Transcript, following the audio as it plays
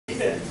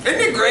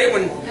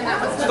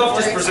stuff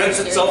just presents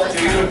itself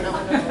to you.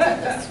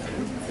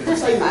 Is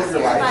this how you live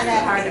your life?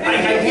 I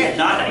can't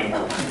not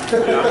anymore.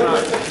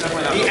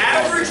 The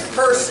average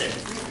person,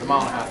 A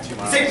mile and a half, 2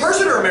 miles. say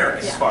person or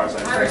American? As far as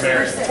I know.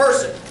 American.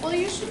 Person. Well,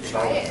 you should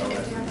try it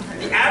if you have a heart.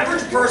 The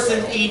average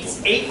person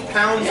eats 8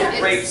 pounds of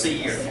grapes a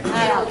year.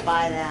 I don't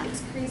buy that.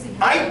 It's crazy.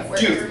 I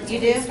do. You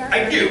do?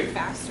 I do.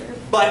 Faster.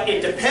 But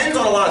it depends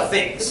on a lot of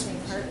things.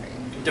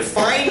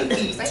 Define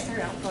eat. I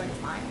started out going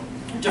a mile.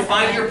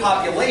 Define your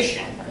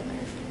population.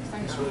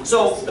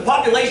 So the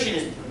population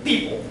is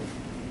people.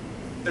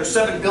 There's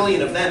 7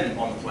 billion of them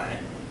on the planet,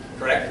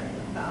 correct?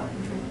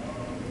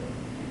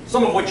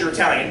 Some of which are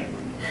Italian,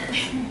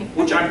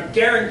 which I'm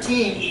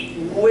guaranteeing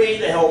eat way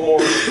the hell more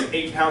than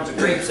 8 pounds of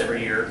grapes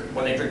every year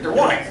when they drink their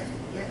wine.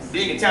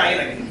 Being Italian,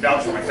 I can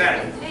vouch for my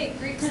family. Hey,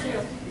 Greeks too.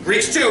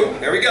 Greeks too,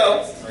 there we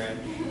go.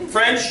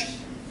 French.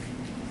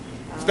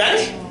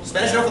 Spanish?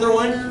 Spanish enough for their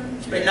wine?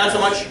 Not so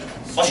much.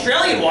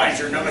 Australian wines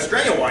are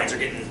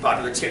getting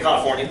popular. It's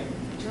California.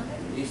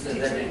 You said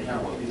that didn't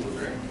count what people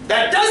drink.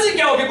 That doesn't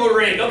count what people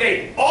drink.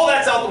 Okay, all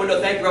that's out the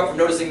window. Thank you, Rob, for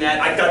noticing that.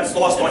 I've got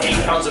lost on 8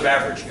 pounds of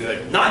average.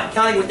 Good. Not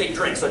counting what they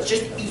drink, so it's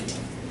just eat.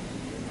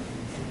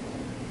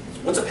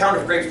 What's a pound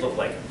of grapes look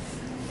like?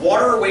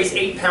 Water weighs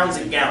 8 pounds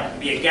a gallon. It'd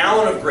be a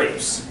gallon of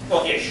grapes.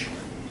 Well, ish.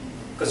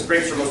 Because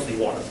grapes are mostly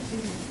water.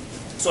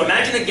 So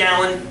imagine a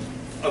gallon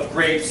of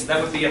grapes.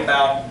 That would be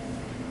about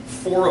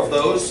 4 of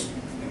those.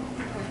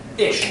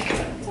 Ish.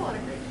 That's a lot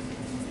of grapes.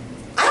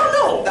 I don't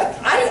know.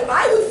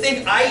 I would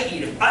think I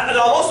eat them. And I'm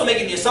also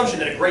making the assumption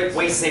that a grape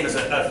weighs the same as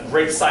a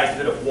grape-sized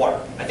bit of water.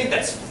 I think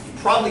that's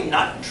probably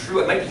not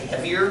true. It might be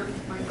heavier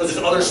because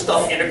there's other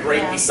stuff in a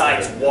grape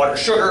besides water.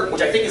 Sugar,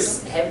 which I think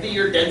is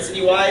heavier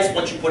density-wise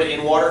once you put it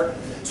in water.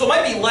 So it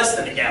might be less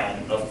than a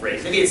gallon of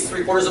grapes. Maybe it's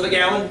 3/4 of a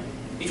gallon,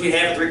 between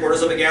half and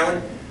 3/4 of a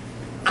gallon.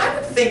 I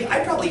would think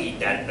I'd probably eat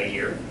that a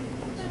year.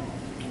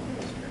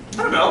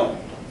 I don't know.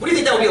 What do you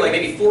think that would be like?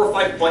 Maybe 4 or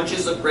 5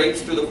 bunches of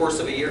grapes through the course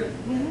of a year?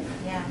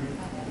 Yeah.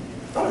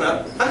 I don't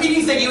know. How many do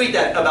you think you eat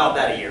about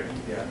that a year?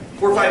 Yeah.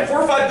 4 or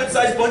 5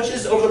 good-sized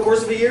bunches over the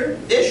course of a year?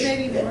 Ish?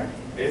 Maybe more.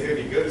 Basically,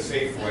 if you go to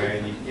Safeway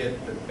and you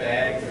get the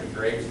bags of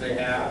grapes they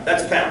have,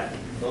 That's a pound.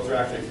 those are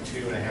actually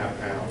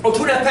 2.5 pounds. Oh,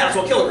 2.5 pounds,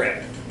 so a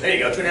kilogram. There you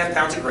go, 2.5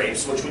 pounds of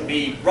grapes, which would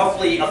be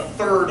roughly a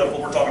third of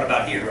what we're talking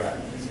about here.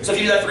 So if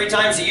you do that 3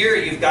 times a year,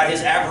 you've got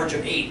his average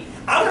of 8.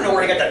 I don't know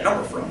where he got that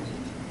number from.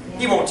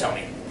 He won't tell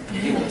me.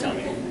 He won't tell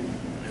me.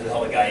 Who the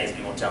hell the guy is,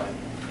 he won't tell me.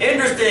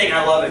 Interesting,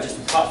 I love it.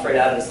 Just pops right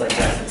out of us like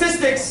that.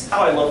 Statistics, how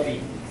I love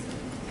Pete.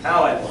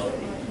 How I love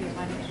Pete.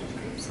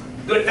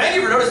 Good, thank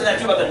you for noticing that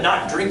too about the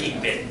not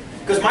drinking bit.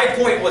 Because my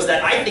point was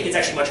that I think it's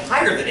actually much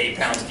higher than 8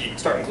 pounds if you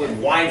start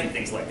including wine and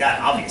things like that,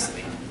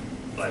 obviously.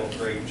 But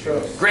Grape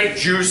juice. grape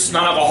juice,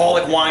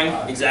 non-alcoholic wine,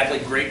 exactly,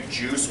 grape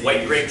juice,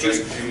 white grape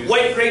juice.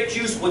 White grape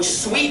juice, which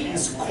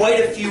sweetens quite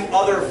a few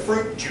other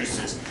fruit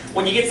juices.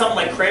 When you get something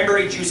like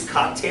cranberry juice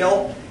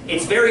cocktail,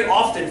 it's very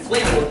often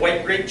flavored with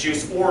white grape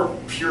juice or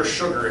pure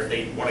sugar if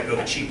they want to go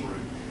the cheap route.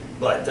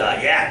 But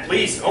yeah,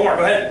 please, Omar,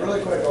 go ahead.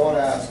 Really quick, I want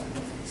to ask.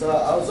 So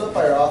I was up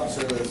by your office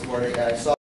earlier this morning and I saw